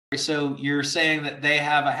So you're saying that they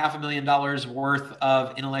have a $500,000 worth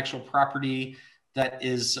of intellectual property that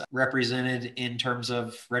is represented in terms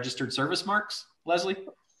of registered service marks, Leslie?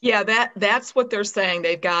 Yeah, that's what they're saying.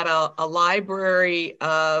 They've got a library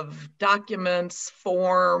of documents,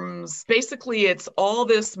 forms. Basically, it's all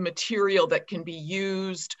this material that can be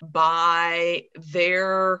used by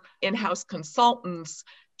their in-house consultants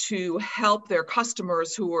to help their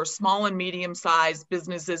customers who are small and medium-sized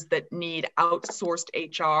businesses that need outsourced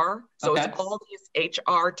HR. So It's all these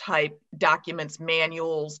HR type documents,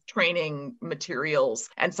 manuals, training materials,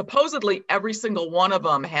 and supposedly every single one of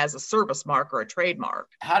them has a service mark or a trademark.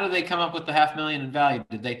 How do they come up with the $500,000 in value?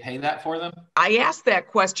 Did they pay that for them? I asked that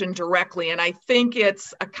question directly, and I think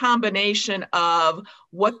it's a combination of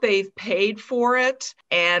what they've paid for it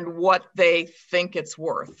and what they think it's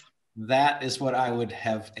worth. That is what I would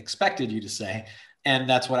have expected you to say. And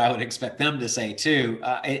that's what I would expect them to say too.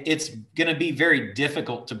 It's going to be very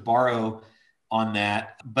difficult to borrow on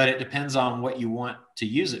that, but it depends on what you want to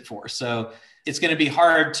use it for. So it's going to be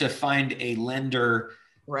hard to find a lender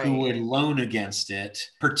who would loan against it,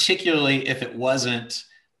 particularly if it wasn't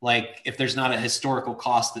like, if there's not a historical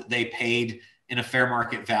cost that they paid in a fair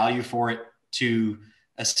market value for it to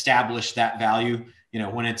establish that value.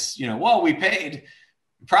 When it's, well, we paid.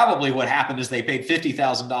 Probably what happened is they paid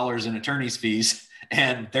 $50,000 in attorney's fees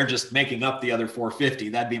and they're just making up the other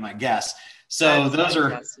 $450,000. That'd be my guess. So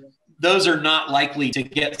those are not likely to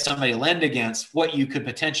get somebody to lend against. What you could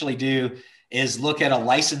potentially do is look at a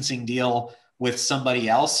licensing deal with somebody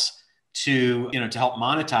else to help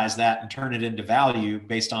monetize that and turn it into value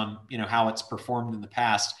based on, how it's performed in the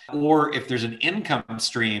past, or if there's an income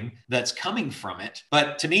stream that's coming from it.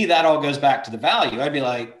 But to me, that all goes back to the value. I'd be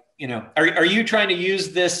like, are you trying to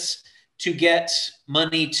use this to get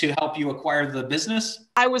money to help you acquire the business?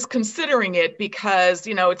 I was considering it because,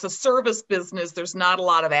 it's a service business. There's not a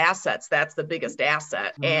lot of assets. That's the biggest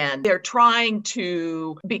asset. Mm-hmm. And they're trying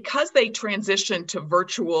to, because they transitioned to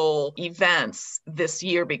virtual events this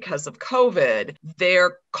year because of COVID,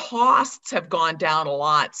 their costs have gone down a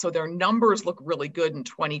lot. So their numbers look really good in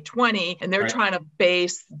 2020. And they're trying to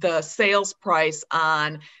base the sales price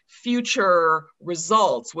on future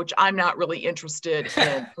results, which I'm not really interested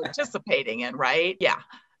in participating in, right? Yeah.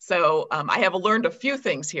 So I have learned a few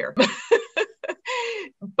things here.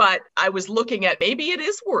 But I was looking at maybe it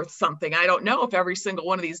is worth something. I don't know if every single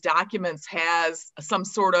one of these documents has some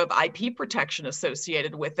sort of IP protection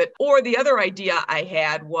associated with it. Or the other idea I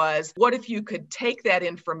had was, what if you could take that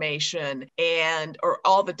information or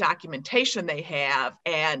all the documentation they have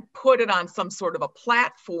and put it on some sort of a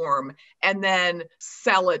platform and then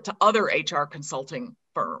sell it to other HR consulting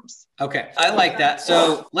firms. Okay, I like that.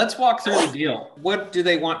 So let's walk through the deal. What do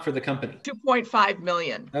they want for the company? $2.5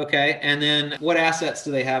 million. Okay, and then what assets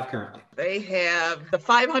do they have currently? They have the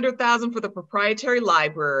 $500,000 for the proprietary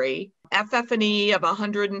library, FF&E of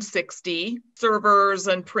 160, servers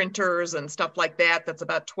and printers and stuff like that. That's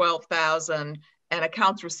about 12,000, and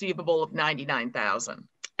accounts receivable of 99,000.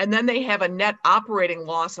 And then they have a net operating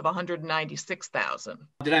loss of 196,000.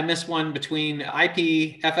 Did I miss one between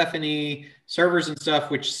IP, FF&E, servers and stuff,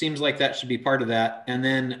 which seems like that should be part of that. And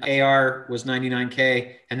then AR was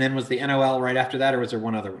 99K. And then was the NOL right after that, or was there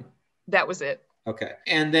one other one? That was it. Okay.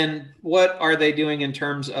 And then what are they doing in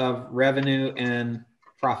terms of revenue and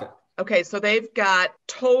profit? Okay. So they've got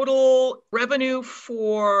total revenue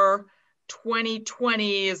for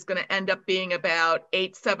 2020 is going to end up being about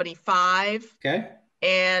 875. Okay.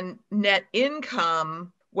 And net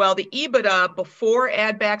income, well, the EBITDA before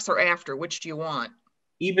add backs or after, which do you want?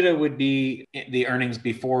 EBITDA would be the earnings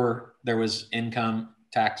before there was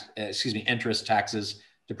interest, taxes,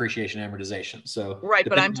 depreciation, amortization. So right,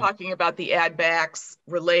 but I'm talking about the add backs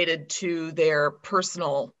related to their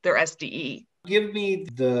SDE. Give me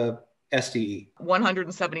the SDE.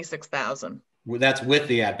 176,000. That's with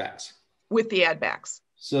the add backs. With the add backs.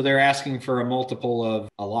 So they're asking for a multiple of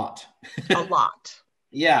a lot. A lot.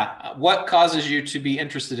 Yeah. What causes you to be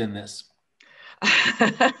interested in this?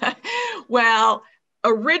 Well,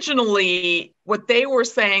 originally, what they were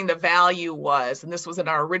saying the value was, and this was in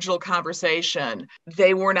our original conversation,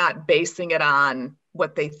 they were not basing it on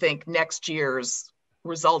what they think next year's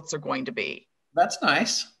results are going to be. That's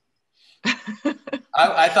nice.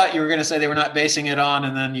 I thought you were going to say they were not basing it on,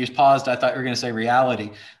 and then you paused. I thought you were going to say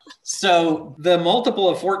reality. So the multiple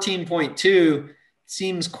of 14.2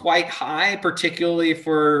 seems quite high, particularly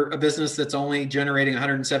for a business that's only generating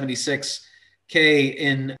 176K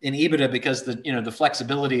in EBITDA, because the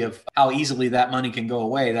flexibility of how easily that money can go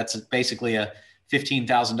away. That's basically a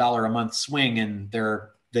 $15,000 a month swing, and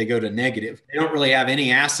they go to negative. They don't really have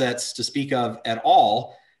any assets to speak of at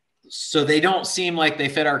all. So they don't seem like they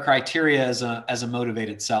fit our criteria as a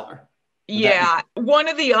motivated seller. Yeah. One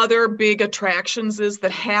of the other big attractions is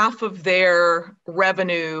that half of their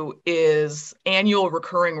revenue is annual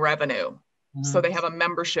recurring revenue. So they have a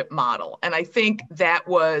membership model. And I think that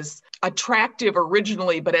was attractive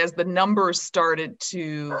originally, but as the numbers started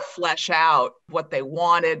to flesh out what they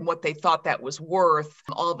wanted, what they thought that was worth,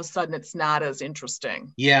 all of a sudden it's not as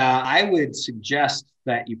interesting. Yeah, I would suggest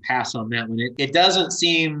that you pass on that one. It doesn't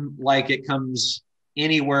seem like it comes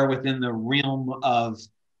anywhere within the realm of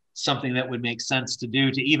something that would make sense to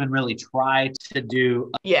do, to even really try to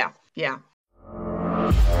do. Yeah, yeah.